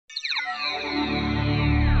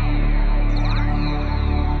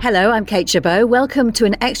Hello, I'm Kate Chabot. Welcome to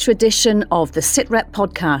an extra edition of the SitRep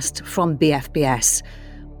podcast from BFBS.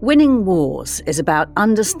 Winning wars is about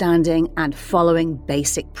understanding and following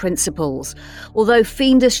basic principles. Although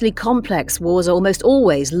fiendishly complex, wars are almost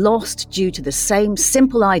always lost due to the same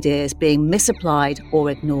simple ideas being misapplied or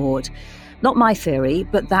ignored. Not my theory,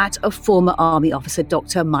 but that of former Army officer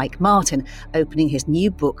Dr. Mike Martin, opening his new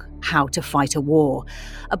book, How to Fight a War.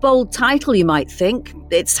 A bold title, you might think.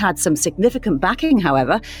 It's had some significant backing,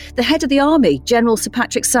 however. The head of the Army, General Sir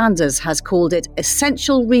Patrick Sanders, has called it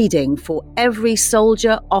essential reading for every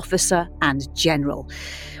soldier, officer and general.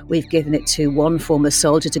 We've given it to one former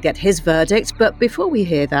soldier to get his verdict, but before we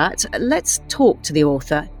hear that, let's talk to the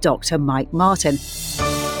author, Dr. Mike Martin.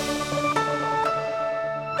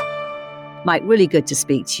 Mike, really good to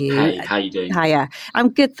speak to you. Hey, how you doing? Hiya. I'm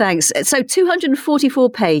good, thanks. So 244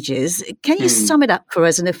 pages. Can you sum it up for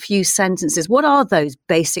us in a few sentences? What are those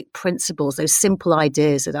basic principles, those simple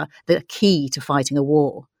ideas that are key to fighting a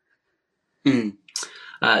war?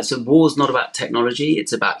 So war's not about technology,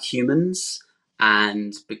 it's about humans.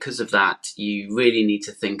 And because of that, you really need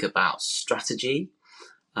to think about strategy.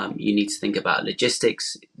 You need to think about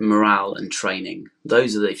logistics, morale and training.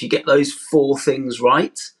 If you get those four things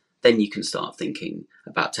right, then you can start thinking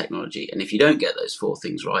about technology. And if you don't get those four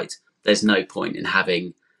things right, there's no point in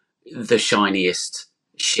having the shiniest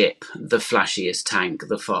ship, the flashiest tank,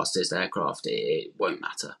 the fastest aircraft. It won't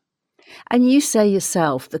matter. And you say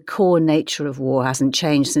yourself the core nature of war hasn't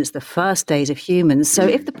changed since the first days of humans. So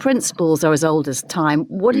if the principles are as old as time,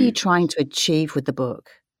 what are you trying to achieve with the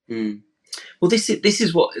book? Well, this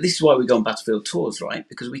is why we go on battlefield tours, right?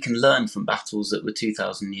 Because we can learn from battles that were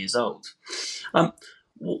 2,000 years old.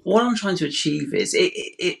 What I'm trying to achieve is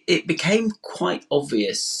it became quite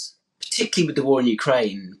obvious, particularly with the war in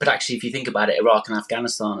Ukraine, but actually if you think about it, Iraq and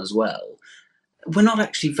Afghanistan as well, we're not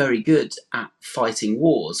actually very good at fighting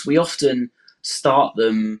wars. We often start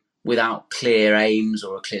them without clear aims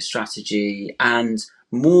or a clear strategy, and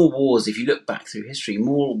more wars, if you look back through history,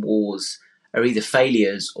 more wars are either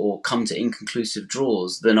failures or come to inconclusive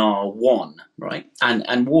draws than are won, right?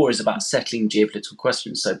 And war is about settling geopolitical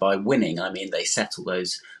questions. So by winning, I mean they settle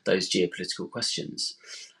those geopolitical questions.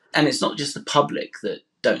 And it's not just the public that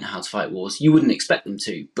don't know how to fight wars. You wouldn't expect them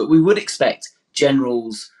to, but we would expect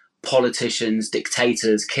generals, politicians,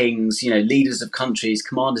 dictators, kings, leaders of countries,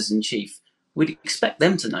 commanders in chief. We'd expect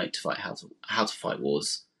them to know how to fight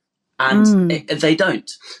wars, and they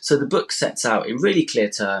don't. So the book sets out in really clear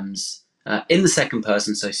terms. In the second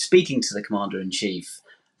person, so speaking to the commander-in-chief,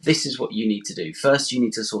 this is what you need to do. First, you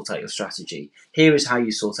need to sort out your strategy. Here is how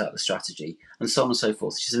you sort out the strategy, and so on and so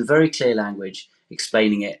forth. She's in very clear language,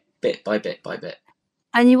 explaining it bit by bit by bit.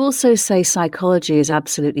 And you also say psychology is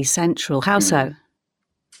absolutely central. How so?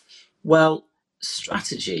 Well,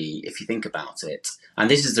 strategy, if you think about it,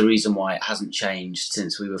 and this is the reason why it hasn't changed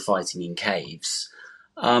since we were fighting in caves,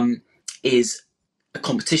 is a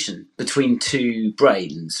competition between two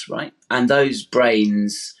brains, right? And those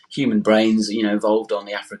brains, human brains, evolved on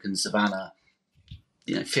the African savannah,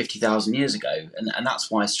 50,000 years ago. And that's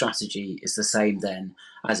why strategy is the same then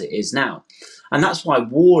as it is now. And that's why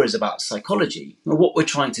war is about psychology. And what we're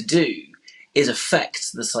trying to do is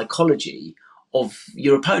affect the psychology of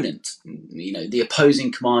your opponent, the opposing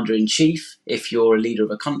commander-in-chief, if you're a leader of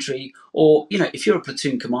a country, or, if you're a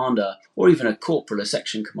platoon commander or even a corporal, a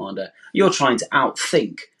section commander, you're trying to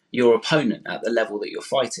outthink your opponent at the level that you're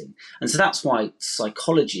fighting. And so that's why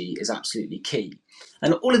psychology is absolutely key.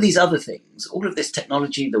 And all of these other things, all of this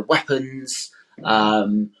technology, the weapons,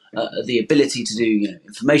 the ability to do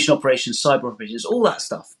information operations, cyber operations, all that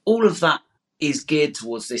stuff, all of that is geared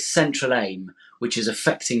towards this central aim, which is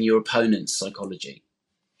affecting your opponent's psychology.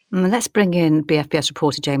 Let's bring in BFBS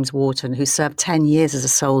reporter James Wharton, who served 10 years as a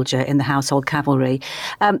soldier in the Household Cavalry.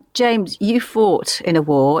 James, you fought in a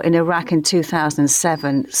war in Iraq in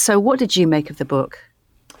 2007. So what did you make of the book?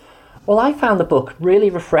 Well, I found the book really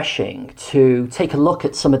refreshing to take a look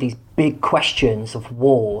at some of these big questions of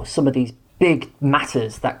war, some of these big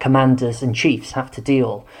matters that commanders and chiefs have to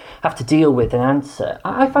deal with and answer.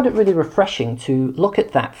 I found it really refreshing to look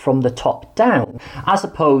at that from the top down, as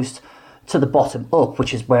opposed to the bottom up,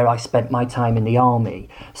 which is where I spent my time in the army.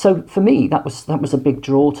 So for me, that was a big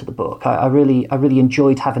draw to the book. I really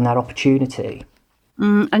enjoyed having that opportunity.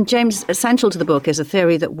 And James, essential to the book is a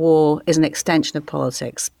theory that war is an extension of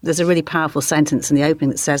politics. There's a really powerful sentence in the opening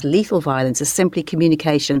that says lethal violence is simply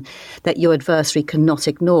communication that your adversary cannot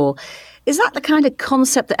ignore. Is that the kind of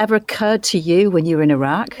concept that ever occurred to you when you were in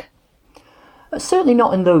Iraq? Certainly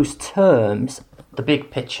not in those terms, the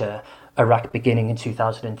big picture. Iraq beginning in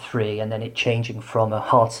 2003 and then it changing from a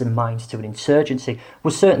hearts and minds to an insurgency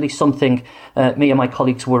was certainly something me and my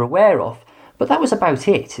colleagues were aware of. But that was about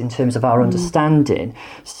it in terms of our understanding.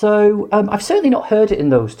 So I've certainly not heard it in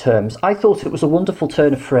those terms. I thought it was a wonderful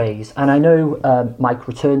turn of phrase. And I know Mike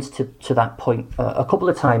returns to that point a couple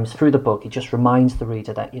of times through the book. He just reminds the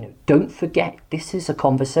reader that, don't forget, this is a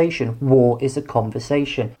conversation. War is a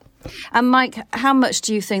conversation. And Mike, how much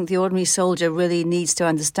do you think the ordinary soldier really needs to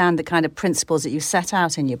understand the kind of principles that you set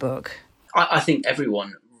out in your book? I think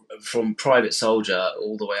everyone, from private soldier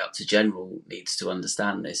all the way up to general, needs to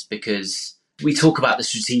understand this, because we talk about the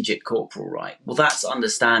strategic corporal, right? Well, that's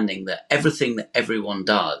understanding that everything that everyone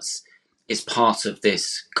does is part of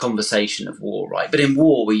this conversation of war, right? But in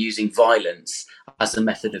war, we're using violence as a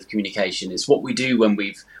method of communication. It's what we do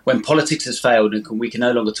when politics has failed and we can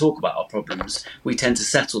no longer talk about our problems. We tend to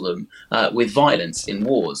settle them with violence in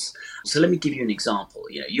wars. So let me give you an example.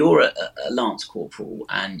 You're a lance corporal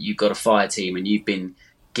and you've got a fire team and you've been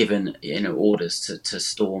given orders to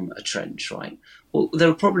storm a trench, right? Well, there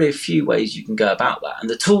are probably a few ways you can go about that. And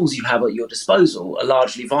the tools you have at your disposal are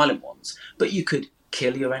largely violent ones. But you could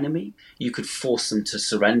kill your enemy. You could force them to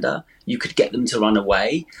surrender. You could get them to run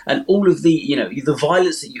away. And all of the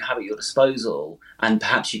violence that you have at your disposal, and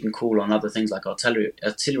perhaps you can call on other things like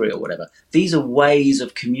artillery or whatever. These are ways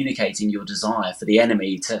of communicating your desire for the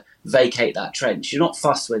enemy to vacate that trench. You're not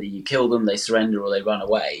fussed whether you kill them, they surrender, or they run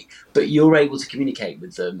away. But you're able to communicate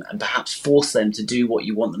with them and perhaps force them to do what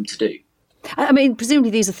you want them to do. I mean, presumably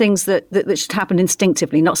these are things that should happen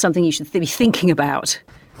instinctively, not something you should be thinking about.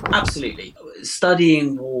 Absolutely.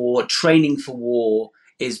 Studying war, training for war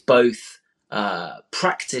is both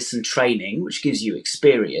practice and training, which gives you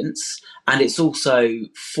experience, and it's also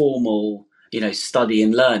formal, study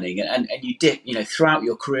and learning. And you dip, throughout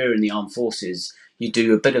your career in the armed forces, you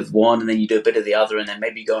do a bit of one and then you do a bit of the other, and then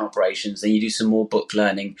maybe you go on operations, then you do some more book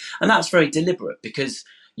learning. And that's very deliberate because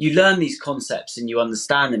you learn these concepts and you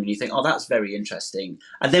understand them and you think, oh, that's very interesting.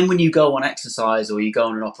 And then when you go on exercise or you go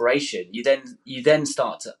on an operation, you then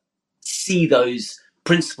start to see those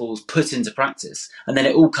principles put into practice, and then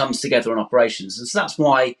it all comes together on operations. And so that's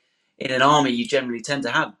why in an army you generally tend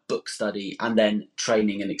to have book study and then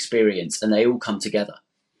training and experience, and they all come together.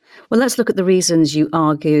 Well, let's look at the reasons you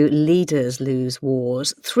argue leaders lose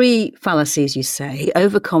wars. 3 fallacies, you say: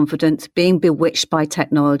 overconfident, being bewitched by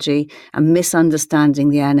technology, and misunderstanding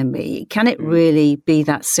the enemy. Can it really be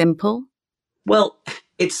that simple? Well,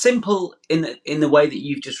 it's simple in the way that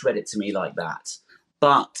you've just read it to me like that.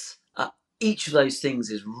 But each of those things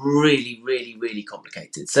is really, really, really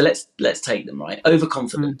complicated. So let's take them, right?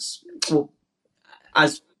 Overconfidence. Well,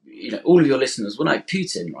 as all of your listeners will know,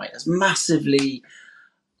 Putin, right, has massively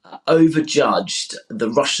overjudged the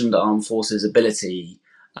Russian armed forces' ability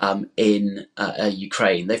in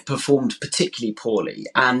Ukraine. They've performed particularly poorly.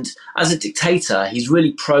 And as a dictator, he's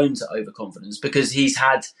really prone to overconfidence because he's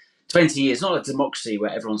had 20 years, not a democracy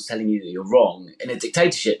where everyone's telling you that you're wrong. In a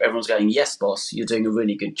dictatorship, everyone's going, yes, boss, you're doing a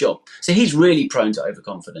really good job. So he's really prone to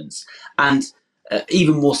overconfidence. And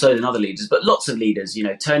even more so than other leaders, but lots of leaders,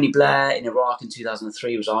 Tony Blair in Iraq in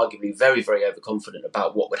 2003 was arguably very, very overconfident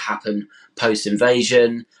about what would happen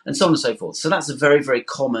post-invasion and so on and so forth. So that's a very, very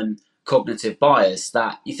common cognitive bias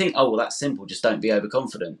that you think, oh, well, that's simple, just don't be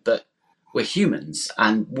overconfident. But we're humans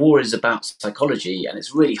and war is about psychology, and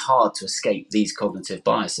it's really hard to escape these cognitive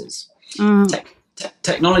biases.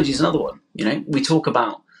 Technology is another one. We talk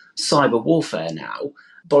about cyber warfare now.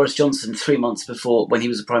 Boris Johnson, 3 months before, when he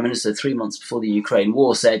was the Prime Minister, 3 months before the Ukraine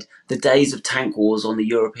war, said the days of tank wars on the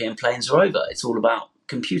European plains are over. It's all about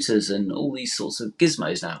computers and all these sorts of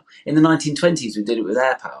gizmos now. In the 1920s, we did it with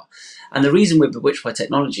air power. And the reason we're bewitched by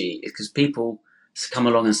technology is because people come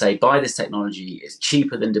along and say, buy this technology, it's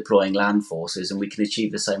cheaper than deploying land forces and we can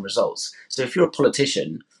achieve the same results. So if you're a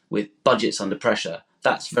politician with budgets under pressure,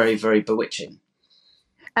 that's very, very bewitching.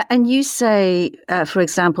 And you say, for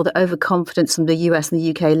example, that overconfidence from the US and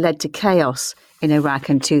the UK led to chaos in Iraq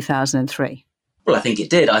in 2003. Well, I think it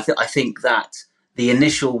did. I think that the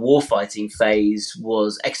initial warfighting phase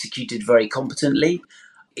was executed very competently.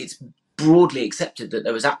 It's broadly accepted that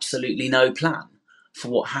there was absolutely no plan for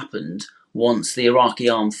what happened once the Iraqi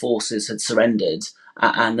armed forces had surrendered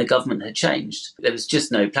and the government had changed. There was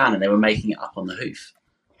just no plan and they were making it up on the hoof.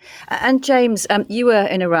 And James, you were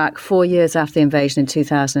in Iraq 4 years after the invasion in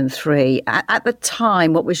 2003. At the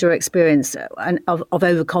time, what was your experience of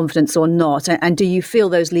overconfidence or not? And do you feel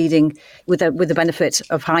those leading with the benefit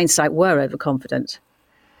of hindsight were overconfident?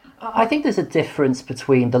 I think there's a difference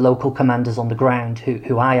between the local commanders on the ground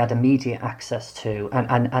who I had immediate access to,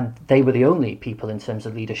 and they were the only people in terms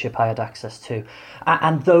of leadership I had access to,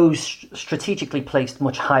 and those strategically placed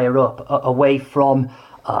much higher up, away from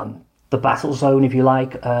the battle zone, if you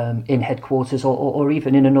like, in headquarters or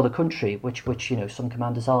even in another country, which some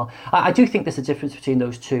commanders are. I do think there's a difference between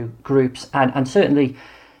those two groups, and certainly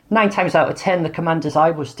 9 times out of 10, the commanders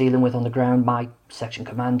I was dealing with on the ground, my section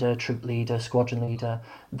commander, troop leader, squadron leader,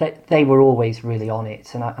 they were always really on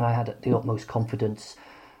it, and I had the utmost confidence.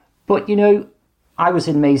 But, I was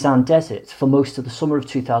in Maysan Desert for most of the summer of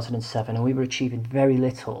 2007, and we were achieving very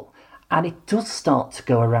little. And it does start to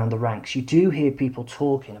go around the ranks. You do hear people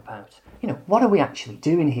talking about, what are we actually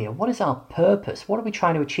doing here? What is our purpose? What are we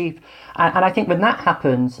trying to achieve? And I think when that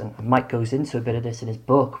happens, and Mike goes into a bit of this in his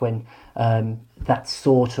book, when that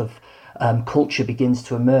sort of culture begins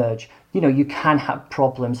to emerge, you can have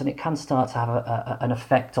problems, and it can start to have an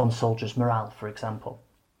effect on soldiers' morale, for example.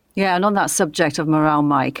 Yeah, and on that subject of morale,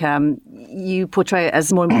 Mike, you portray it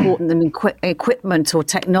as more important than equipment or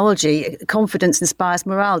technology. Confidence inspires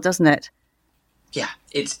morale, doesn't it? Yeah,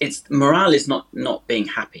 it's morale is not being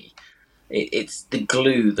happy. It's the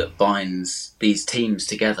glue that binds these teams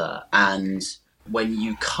together. And when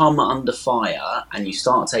you come under fire and you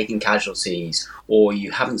start taking casualties, or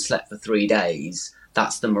you haven't slept for 3 days,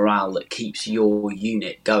 that's the morale that keeps your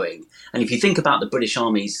unit going. And if you think about the British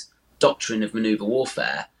Army's doctrine of manoeuvre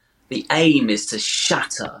warfare, the aim is to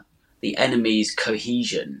shatter the enemy's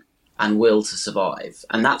cohesion and will to survive.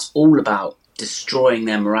 And that's all about destroying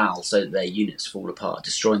their morale so that their units fall apart,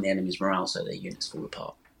 destroying the enemy's morale so their units fall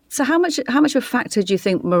apart. So how much of a factor do you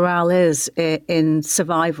think morale is in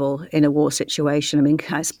survival in a war situation? I mean,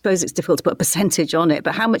 I suppose it's difficult to put a percentage on it,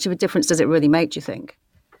 but how much of a difference does it really make, do you think?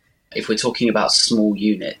 If we're talking about small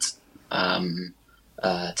unit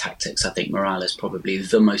tactics, I think morale is probably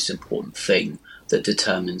the most important thing that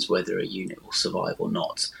determines whether a unit will survive or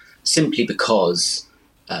not, simply because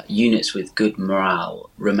units with good morale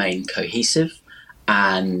remain cohesive,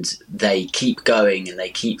 and they keep going and they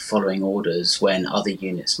keep following orders when other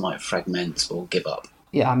units might fragment or give up.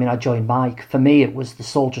 Yeah, I mean, I joined Mike. For me, it was the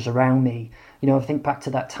soldiers around me. I think back to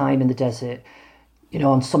that time in the desert.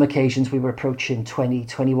 On some occasions we were approaching 20,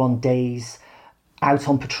 21 days out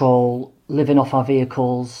on patrol, living off our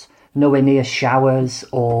vehicles, nowhere near showers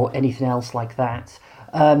or anything else like that.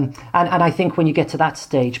 And I think when you get to that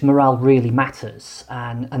stage, morale really matters.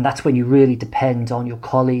 And that's when you really depend on your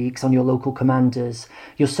colleagues, on your local commanders.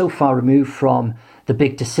 You're so far removed from the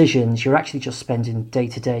big decisions. You're actually just spending day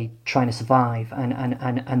to day trying to survive.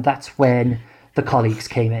 And that's when the colleagues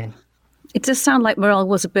came in. It does sound like morale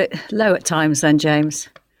was a bit low at times then, James.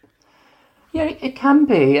 Yeah, it can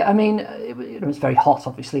be. I mean, it was very hot,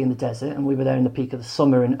 obviously, in the desert, and we were there in the peak of the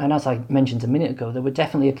summer. And as I mentioned a minute ago, there were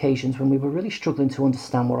definitely occasions when we were really struggling to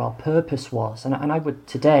understand what our purpose was. And I would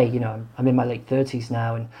today, I'm in my late 30s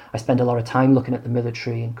now, and I spend a lot of time looking at the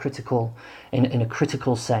military in a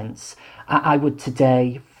critical sense. I would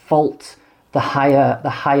today fault the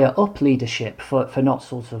higher up leadership for not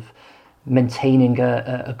sort of maintaining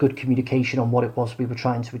a good communication on what it was we were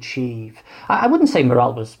trying to achieve. I wouldn't say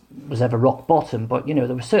morale was ever rock bottom, but there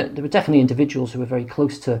were definitely individuals who were very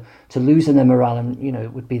close to losing their morale, and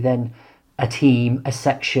it would be then a team, a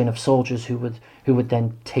section of soldiers who would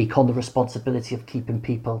then take on the responsibility of keeping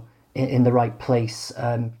people in the right place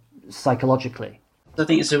psychologically. I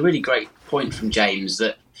think it's a really great point from James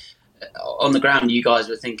that on the ground you guys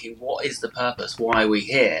were thinking, what is the purpose? Why are we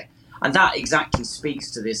here? And that exactly speaks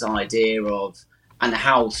to this idea of, and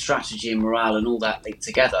how strategy and morale and all that link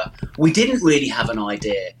together. We didn't really have an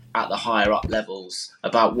idea at the higher up levels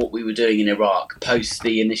about what we were doing in Iraq post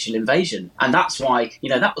the initial invasion. And that's why,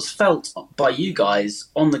 that was felt by you guys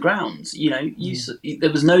on the ground.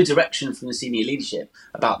 There was no direction from the senior leadership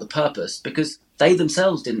about the purpose, because they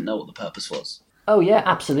themselves didn't know what the purpose was. Oh, yeah,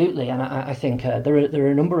 absolutely. And I think there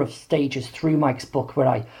are a number of stages through Mike's book where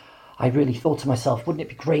I really thought to myself, wouldn't it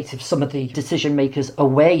be great if some of the decision makers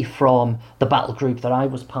away from the battle group that I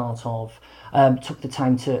was part of took the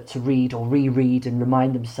time to read or reread and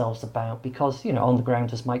remind themselves about, because, on the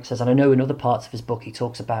ground, as Mike says, and I know in other parts of his book he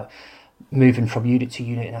talks about moving from unit to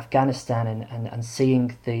unit in Afghanistan and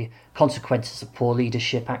seeing the consequences of poor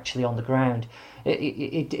leadership actually on the ground.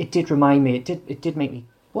 It did remind me, it did make me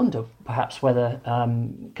wonder perhaps whether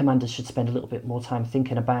commanders should spend a little bit more time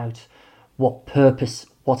thinking about what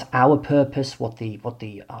our purpose, what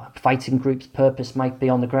the fighting group's purpose might be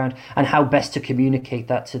on the ground, and how best to communicate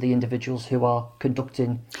that to the individuals who are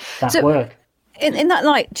conducting that work. In that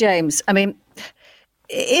light, James, I mean,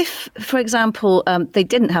 if, for example, they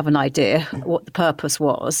didn't have an idea what the purpose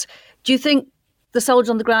was, do you think the soldiers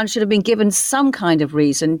on the ground should have been given some kind of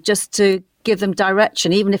reason just to give them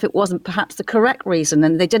direction, even if it wasn't perhaps the correct reason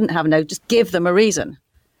and they didn't have just give them a reason.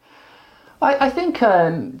 I think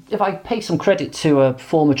if I pay some credit to a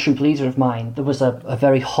former troop leader of mine, there was a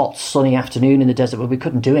very hot, sunny afternoon in the desert where we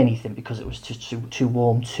couldn't do anything because it was too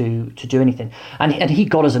warm to do anything. And he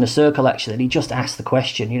got us in a circle, actually, and he just asked the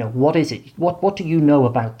question, what is it? What do you know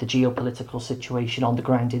about the geopolitical situation on the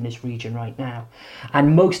ground in this region right now?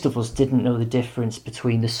 And most of us didn't know the difference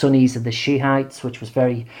between the Sunnis and the Shiites, which was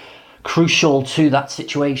very crucial to that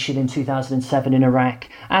situation in 2007 in Iraq,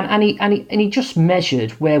 and he just measured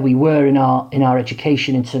where we were in our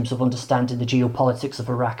education in terms of understanding the geopolitics of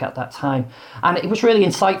Iraq at that time. And it was really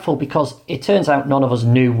insightful because it turns out none of us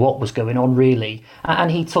knew what was going on really, and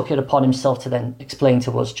he took it upon himself to then explain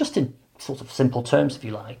to us, just in sort of simple terms if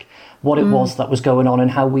you like, what it was that was going on and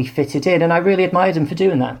how we fitted in, and I really admired him for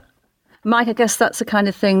doing that. Mike, I guess that's the kind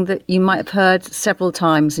of thing that you might have heard several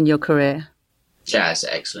times in your career. Yeah, it's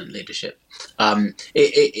excellent leadership.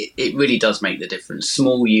 It really does make the difference.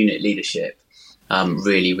 Small unit leadership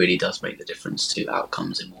really, really does make the difference to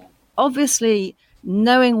outcomes in war. Obviously,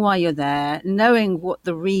 knowing why you're there, knowing what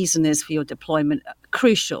the reason is for your deployment,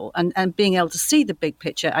 crucial, and being able to see the big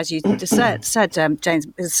picture, as you just said, James,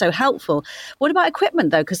 is so helpful. What about equipment,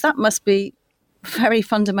 though? Because that must be very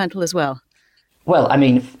fundamental as well. Well, I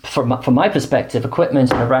mean, from my perspective,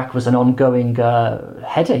 equipment in Iraq was an ongoing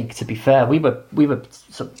headache. To be fair, we were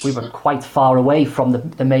quite far away from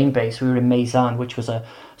the main base. We were in Meizan, which was a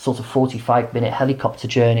sort of 45-minute helicopter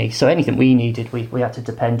journey. So anything we needed, we had to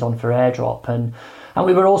depend on for airdrop, and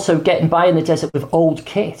we were also getting by in the desert with old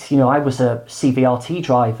kit. I was a CVRT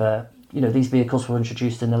driver. These vehicles were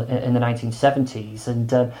introduced in the 1970s,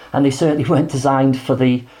 and they certainly weren't designed for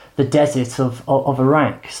the desert of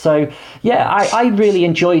Iraq. So, yeah, I really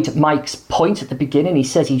enjoyed Mike's point at the beginning. He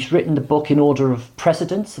says he's written the book in order of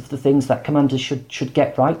precedence of the things that commanders should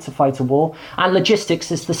get right to fight a war, and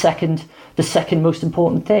logistics is the second most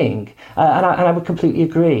important thing. And I would completely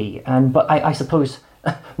agree. But I suppose,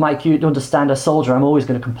 Mike, you understand, a soldier, I'm always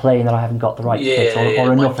going to complain that I haven't got the right kit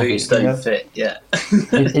or enough of it. My boots don't fit. Yeah,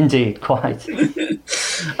 indeed, quite.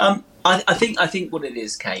 I think what it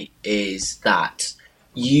is, Kate, is that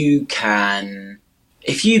you can,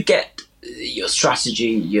 if you get your strategy,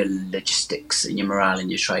 your logistics, and your morale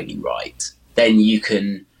and your training right, then you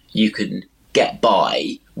can get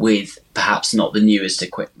by with perhaps not the newest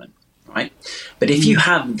equipment, right? But if you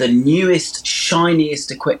have the newest,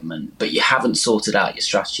 shiniest equipment, but you haven't sorted out your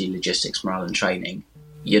strategy, logistics, morale, and training,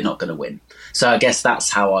 you're not going to win. So I guess that's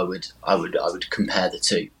how I would compare the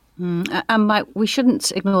two. And Mike, we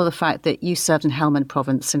shouldn't ignore the fact that you served in Helmand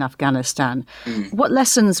Province in Afghanistan. What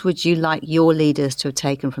lessons would you like your leaders to have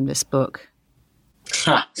taken from this book?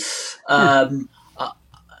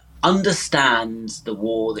 Understand the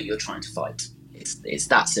war that you're trying to fight. It's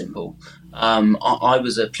that simple. I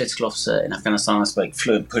was a political officer in Afghanistan. I spoke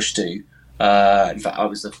fluent Pashto. In fact, I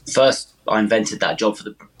was the first. I invented that job for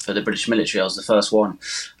the British military. I was the first one.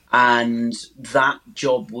 And that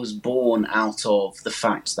job was born out of the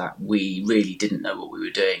fact that we really didn't know what we were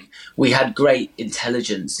doing. We had great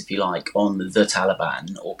intelligence, if you like, on the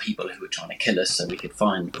Taliban or people who were trying to kill us, so we could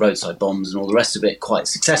find roadside bombs and all the rest of it quite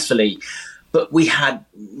successfully. But we had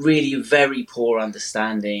really very poor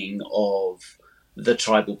understanding of the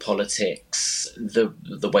tribal politics, the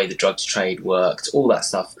way the drugs trade worked, all that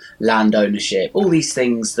stuff, land ownership, all these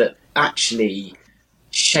things that actually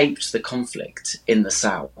shaped the conflict in the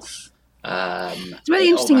south. It's really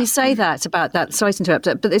interesting you say that about that. Sorry to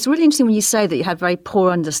interrupt, but it's really interesting when you say that you had very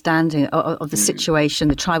poor understanding of the situation,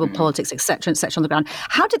 the tribal politics, etc., on the ground.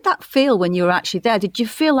 How did that feel when you were actually there? Did you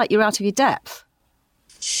feel like you were out of your depth?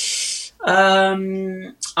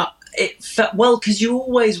 It felt, well, because you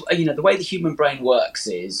always, the way the human brain works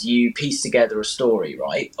is you piece together a story,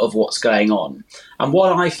 right, of what's going on. And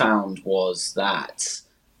what I found was that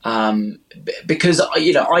because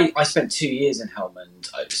I spent 2 years in Helmand,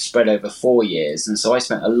 spread over 4 years, and so I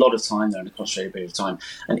spent a lot of time there in a concentrated period of time.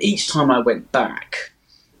 And each time I went back,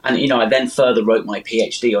 and I then further wrote my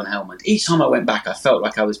PhD on Helmand. Each time I went back, I felt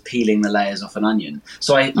like I was peeling the layers off an onion.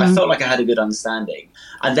 So I felt like I had a good understanding,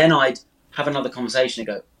 and then I'd have another conversation and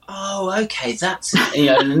go, oh, okay, that's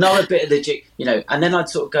another bit of the jig, and then I'd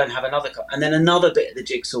sort of go and have and then another bit of the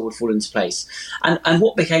jigsaw would fall into place. And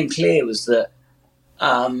what became clear was that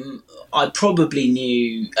I probably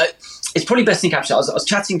knew. It's probably best in capture. I was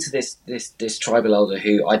chatting to this tribal elder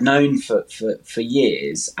who I'd known for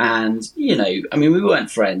years, and we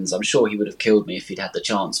weren't friends. I'm sure he would have killed me if he'd had the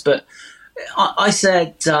chance. But I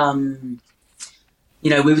said,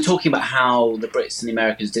 we were talking about how the Brits and the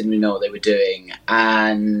Americans didn't really know what they were doing.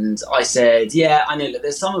 And I said, yeah, I know that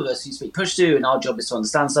there's some of us who speak Pushto and our job is to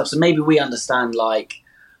understand stuff. So maybe we understand like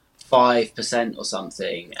 5% or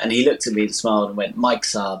something. And he looked at me and smiled and went, Mike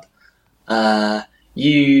Sub,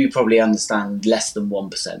 you probably understand less than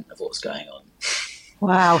 1% of what's going on.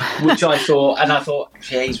 Wow. Which I thought,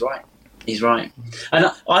 yeah, he's right. He's right.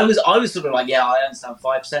 And I was sort of like, yeah, I understand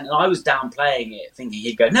 5%. And I was downplaying it, thinking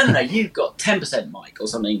he'd go, no, you've got 10%, Mike, or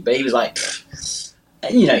something. But he was like,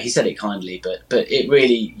 he said it kindly, but it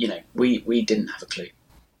really, we didn't have a clue.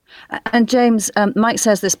 And James, Mike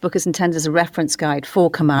says this book is intended as a reference guide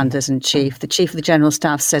for commanders in chief. The Chief of the General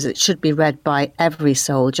Staff says it should be read by every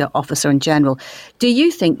soldier, officer and general. Do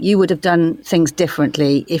you think you would have done things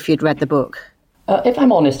differently if you'd read the book? If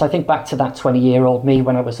I'm honest, I think back to that 20-year-old me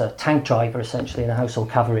when I was a tank driver, essentially, in the household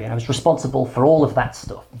cavalry. And I was responsible for all of that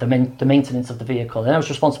stuff, the maintenance of the vehicle. And I was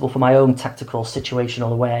responsible for my own tactical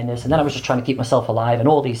situational awareness. And then I was just trying to keep myself alive and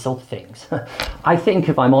all these sort of things. I think,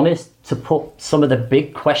 if I'm honest, to put some of the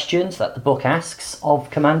big questions that the book asks of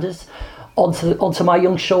commanders onto my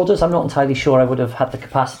young shoulders, I'm not entirely sure I would have had the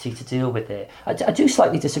capacity to deal with it. I do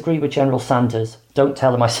slightly disagree with General Sanders. Don't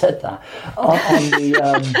tell him I said that.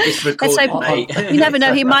 It's recorded, mate. You never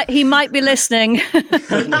know. He might be listening.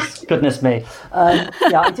 Goodness me.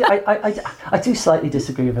 I do slightly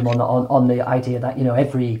disagree with him on the idea that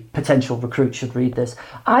every potential recruit should read this.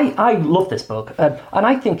 I love this book, and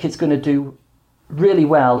I think it's going to do really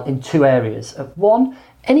well in two areas. One,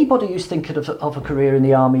 anybody who's thinking of a career in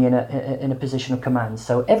the army in a position of command.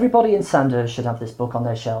 So everybody in Sandhurst should have this book on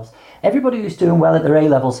their shelves. Everybody who's doing well at their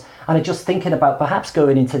A-levels and are just thinking about perhaps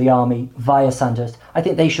going into the army via Sandhurst, I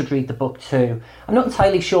think they should read the book too. I'm not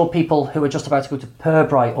entirely sure people who are just about to go to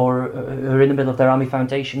Pirbright or are in the middle of their Army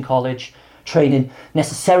Foundation College training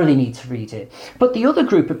necessarily need to read it. But the other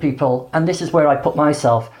group of people, and this is where I put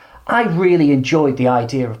myself, I really enjoyed the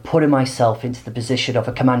idea of putting myself into the position of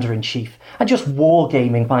a commander-in-chief and just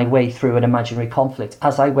wargaming my way through an imaginary conflict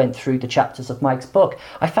as I went through the chapters of Mike's book.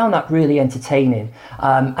 I found that really entertaining.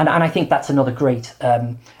 And I think that's another great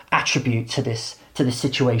attribute to this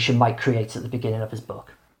situation Mike creates at the beginning of his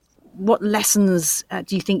book. What lessons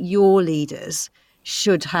do you think your leaders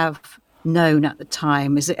should have known at the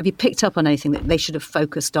time? Have you picked up on anything that they should have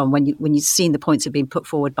focused on when you've seen the points that have been put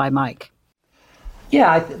forward by Mike?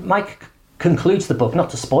 Yeah, Mike concludes the book, not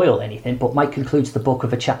to spoil anything, but Mike concludes the book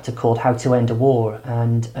with a chapter called How to End a War.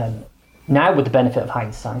 And now, with the benefit of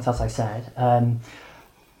hindsight, as I said,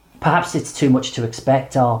 perhaps it's too much to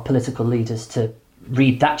expect our political leaders to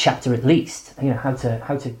read that chapter at least. How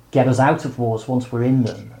to get us out of wars once we're in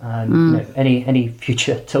them. Any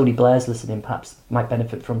future Tony Blairs listening perhaps might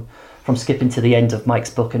benefit from skipping to the end of Mike's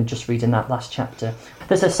book and just reading that last chapter.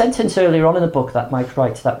 There's a sentence earlier on in the book that Mike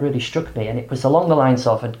writes that really struck me, and it was along the lines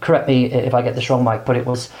of, and correct me if I get this wrong, Mike, but it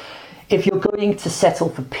was, if you're going to settle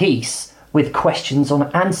for peace with questions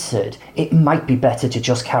unanswered, it might be better to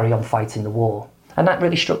just carry on fighting the war. And that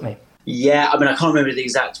really struck me. Yeah, I can't remember the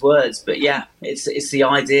exact words, but yeah, it's the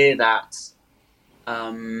idea that,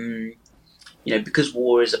 because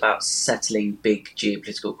war is about settling big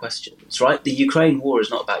geopolitical questions, right? The Ukraine war is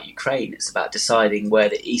not about Ukraine. It's about deciding where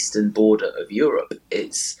the eastern border of Europe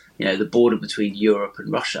is, the border between Europe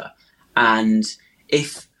and Russia. And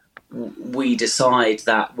if we decide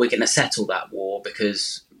that we're going to settle that war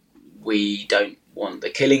because we don't want the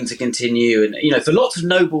killing to continue, and, for lots of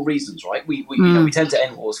noble reasons, right? We tend to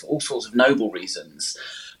end wars for all sorts of noble reasons.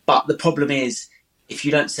 But the problem is, if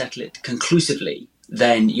you don't settle it conclusively,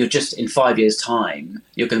 then you're just, in 5 years' time,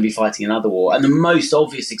 you're going to be fighting another war. And the most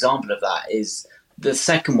obvious example of that is the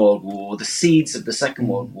Second World War. The seeds of the Second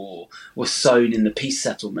World War were sown in the peace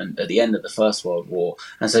settlement at the end of the First World War.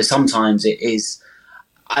 And so sometimes it is,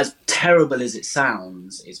 as terrible as it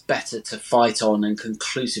sounds, it's better to fight on and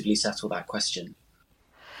conclusively settle that question.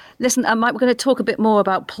 Listen, Mike, we're going to talk a bit more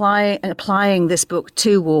about applying this book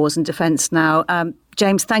to wars and defence now.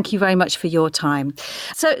 James, thank you very much for your time.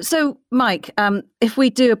 So Mike, if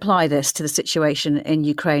we do apply this to the situation in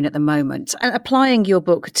Ukraine at the moment, and applying your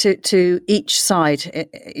book to each side,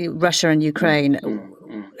 Russia and Ukraine,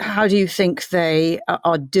 how do you think they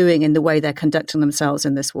are doing in the way they're conducting themselves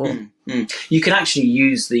in this war? You can actually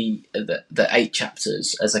use the 8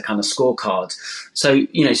 chapters as a kind of scorecard. So,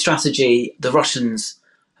 strategy, the Russians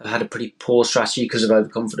have had a pretty poor strategy because of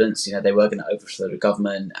overconfidence. They were going to overthrow the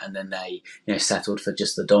government, and then they, settled for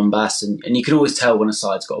just the Donbass. And you can always tell when a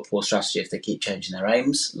side's got a poor strategy if they keep changing their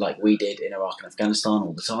aims, like we did in Iraq and Afghanistan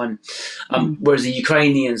all the time. Whereas the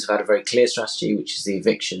Ukrainians have had a very clear strategy, which is the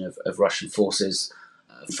eviction of Russian forces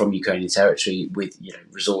from Ukrainian territory with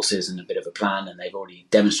resources and a bit of a plan, and they've already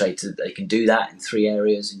demonstrated that they can do that in 3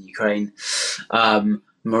 areas in Ukraine.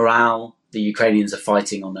 Morale, the Ukrainians are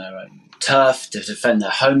fighting on their own turf to defend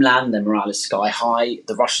their homeland. Their morale is sky high.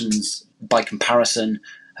 The Russians, by comparison,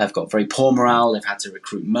 have got very poor morale. They've had to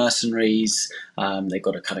recruit mercenaries. They've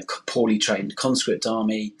got a kind of poorly trained conscript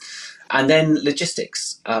army. And then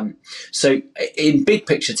logistics. So in big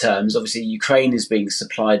picture terms, obviously Ukraine is being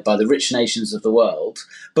supplied by the rich nations of the world,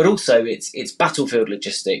 but also its battlefield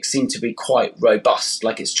logistics seem to be quite robust.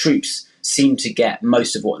 Like its troops seem to get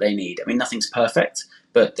most of what they need. I mean, nothing's perfect,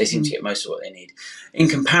 but they seem to get most of what they need. In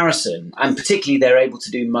comparison, and particularly they're able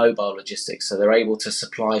to do mobile logistics, so they're able to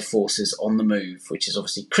supply forces on the move, which is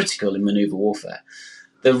obviously critical in maneuver warfare.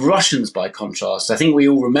 The Russians, by contrast, I think we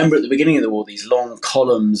all remember at the beginning of the war, these long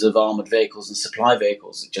columns of armoured vehicles and supply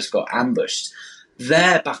vehicles that just got ambushed.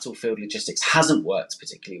 Their battlefield logistics hasn't worked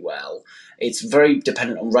particularly well. It's very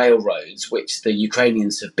dependent on railroads, which the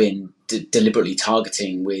Ukrainians have been deliberately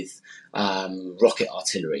targeting with rocket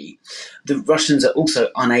artillery. The Russians are also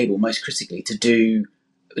unable, most critically, to do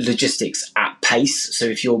logistics at pace. So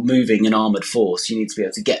if you're moving an armoured force, you need to be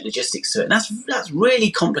able to get logistics to it. And that's really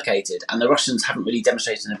complicated, and the Russians haven't really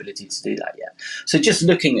demonstrated an ability to do that yet. So just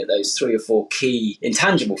looking at those 3 or 4 key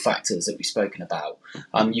intangible factors that we've spoken about,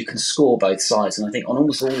 you can score both sides. And I think on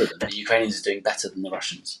almost all of them, the Ukrainians are doing better than the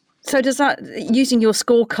Russians. So does that, using your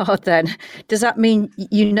scorecard then, does that mean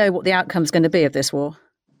you know what the outcome's going to be of this war?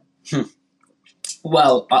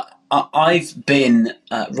 Well, I've been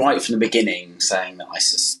right from the beginning saying that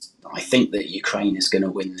I think that Ukraine is going to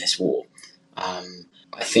win this war.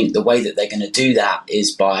 I think the way that they're going to do that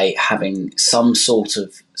is by having some sort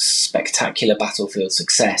of spectacular battlefield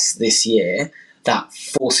success this year that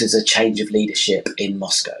forces a change of leadership in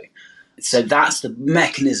Moscow. So that's the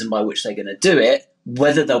mechanism by which they're going to do it.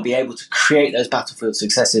 Whether they'll be able to create those battlefield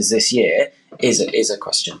successes this year is a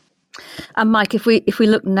question. And Mike, if we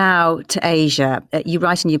look now to Asia, you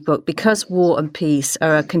write in your book, because war and peace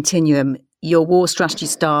are a continuum, your war strategy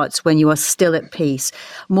starts when you are still at peace.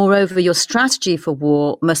 Moreover, your strategy for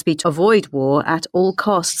war must be to avoid war at all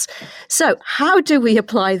costs. So how do we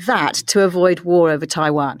apply that to avoid war over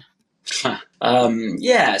Taiwan? So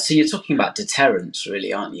you're talking about deterrence,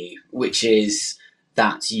 really, aren't you? Which is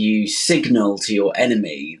that you signal to your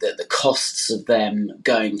enemy that the costs of them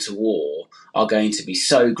going to war are going to be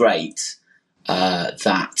so great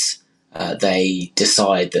that they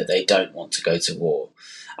decide that they don't want to go to war.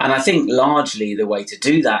 And I think largely the way to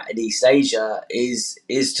do that in East Asia is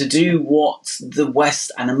to do what the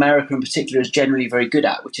West and America in particular is generally very good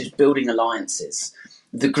at, which is building alliances.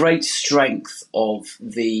 The great strength of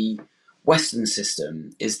the Western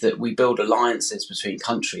system is that we build alliances between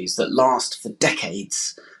countries that last for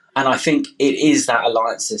decades. And I think it is that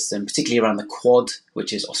alliance system, particularly around the Quad,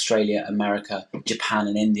 which is Australia, America, Japan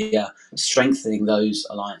and India, strengthening those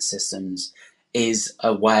alliance systems is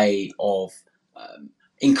a way of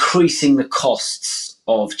increasing the costs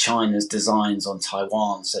of China's designs on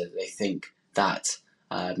Taiwan so that they think that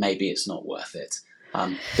maybe it's not worth it.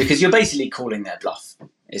 Because you're basically calling their bluff,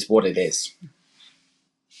 is what it is.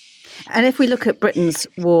 And if we look at Britain's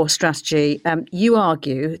war strategy, you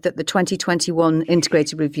argue that the 2021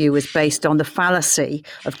 integrated review was based on the fallacy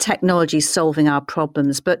of technology solving our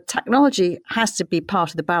problems. But technology has to be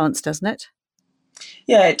part of the balance, doesn't it?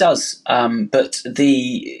 Yeah, it does. But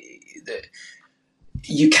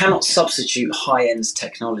you cannot substitute high-end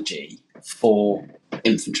technology for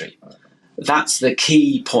infantry. That's the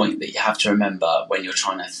key point that you have to remember when you're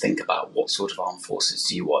trying to think about what sort of armed forces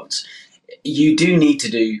do you want. You do need to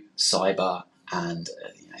do cyber and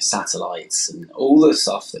satellites and all the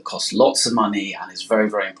stuff that costs lots of money and is very,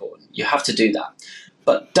 very important. You have to do that.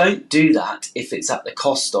 But don't do that if it's at the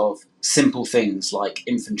cost of simple things like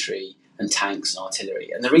infantry and tanks and artillery.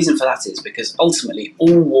 And the reason for that is because ultimately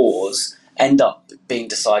all wars end up being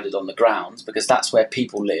decided on the ground because that's where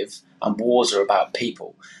people live and wars are about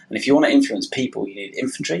people. And if you want to influence people, you need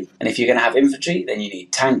infantry. And if you're going to have infantry, then you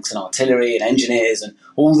need tanks and artillery and engineers and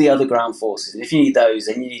all the other ground forces. And if you need those,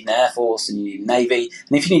 then you need an air force and you need a navy.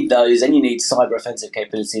 And if you need those, then you need cyber offensive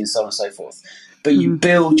capability and so on and so forth. But you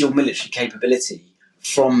build your military capability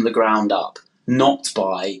from the ground up, not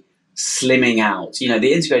by slimming out.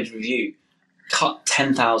 The integrated review cut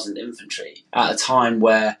 10,000 infantry at a time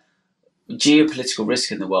where geopolitical risk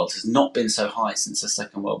in the world has not been so high since the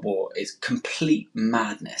Second World War. It's complete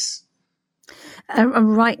madness.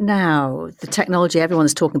 And right now, the technology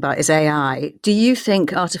everyone's talking about is AI. Do you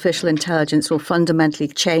think artificial intelligence will fundamentally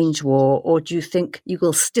change war, or do you think you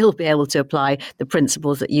will still be able to apply the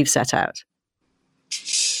principles that you've set out?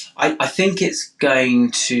 I think it's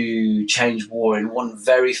going to change war in one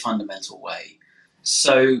very fundamental way.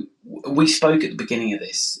 So we spoke at the beginning of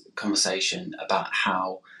this conversation about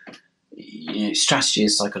how strategy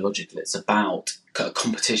is psychological. It's about a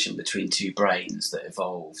competition between two brains that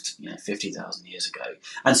evolved 50,000 years ago.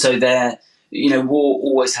 And so war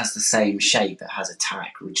always has the same shape. It has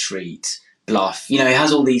attack, retreat, bluff. It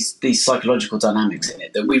has all these psychological dynamics in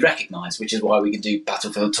it that we recognise, which is why we can do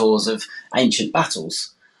battlefield tours of ancient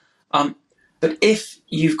battles. But if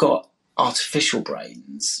you've got artificial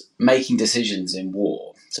brains making decisions in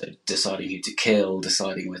war, so deciding who to kill,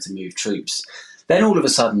 deciding where to move troops, then all of a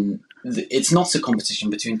sudden it's not a competition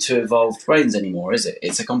between two evolved brains anymore, is it?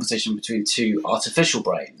 It's a competition between two artificial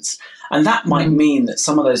brains. And that might mean that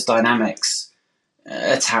some of those dynamics,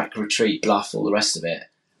 attack, retreat, bluff, all the rest of it,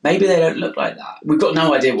 maybe they don't look like that. We've got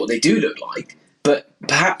no idea what they do look like. But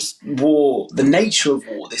perhaps war, the nature of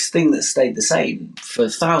war, this thing that stayed the same for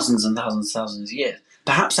thousands and thousands and thousands of years,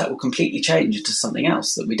 perhaps that will completely change into something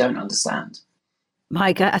else that we don't understand.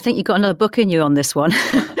 Mike, I think you've got another book in you on this one.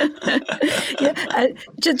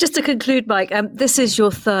 Just to conclude, Mike, this is your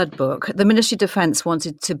third book. The Ministry of Defence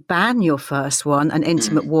wanted to ban your first one, An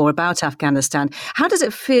Intimate War About Afghanistan. How does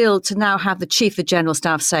it feel to now have the Chief of General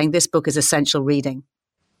Staff saying this book is essential reading?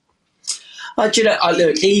 Look,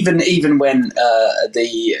 even when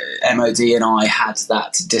the MOD and I had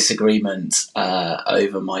that disagreement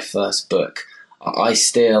over my first book, I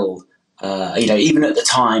still, even at the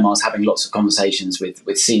time, I was having lots of conversations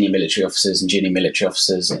with senior military officers and junior military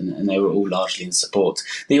officers, and they were all largely in support.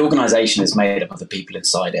 The organisation is made up of the people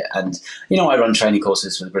inside it, and I run training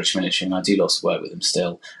courses for the British military, and I do lots of work with them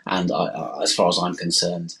still. And as far as I'm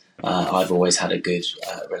concerned, I've always had a good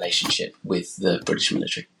relationship with the British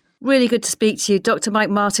military. Really good to speak to you. Dr.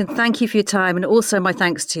 Mike Martin, thank you for your time. And also my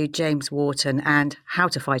thanks to James Wharton. And How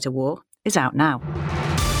to Fight a War is out now.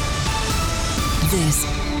 This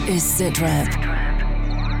is SITREP